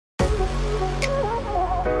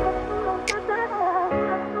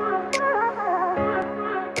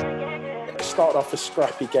started off a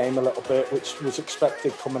scrappy game a little bit, which was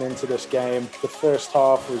expected coming into this game. The first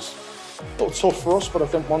half was a little tough for us, but I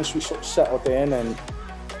think once we sort of settled in and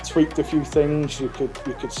tweaked a few things, you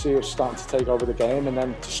could see us starting to take over the game. And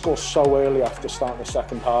then to score so early after starting the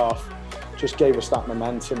second half just gave us that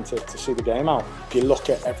momentum to see the game out. If you look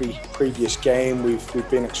at every previous game, we've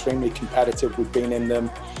been extremely competitive. We've been in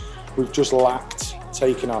them. We've just lacked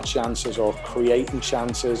taking our chances or creating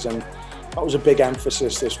chances, and that was a big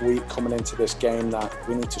emphasis this week coming into this game, that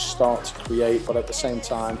we need to start to create, but at the same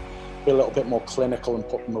time be a little bit more clinical and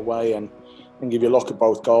put them away. And if you look at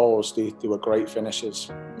both goals, they were great finishes.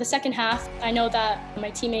 The second half, I know that my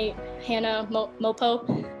teammate Hannah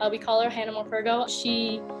Mopo, we call her Hannah Mopergo,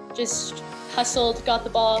 she just hustled, got the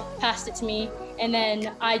ball, passed it to me, and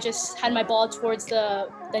then I just had my ball towards the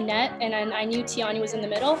net, and I knew Tiani was in the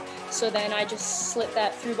middle, so then I just slit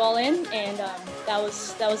that through ball in, and that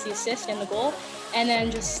was the assist and the goal. And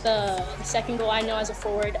then just the second goal, I know as a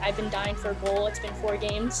forward, I've been dying for a goal. It's been 4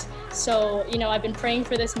 games. So, I've been praying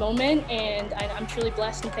for this moment, and I'm truly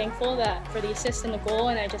blessed and thankful for the assist and the goal.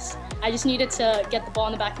 And I just needed to get the ball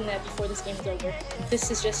in the back of the net before this game is over.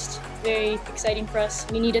 This is just very exciting for us.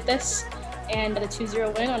 We needed this, and the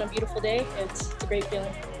 2-0 win on a beautiful day, it's a great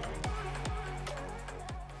feeling.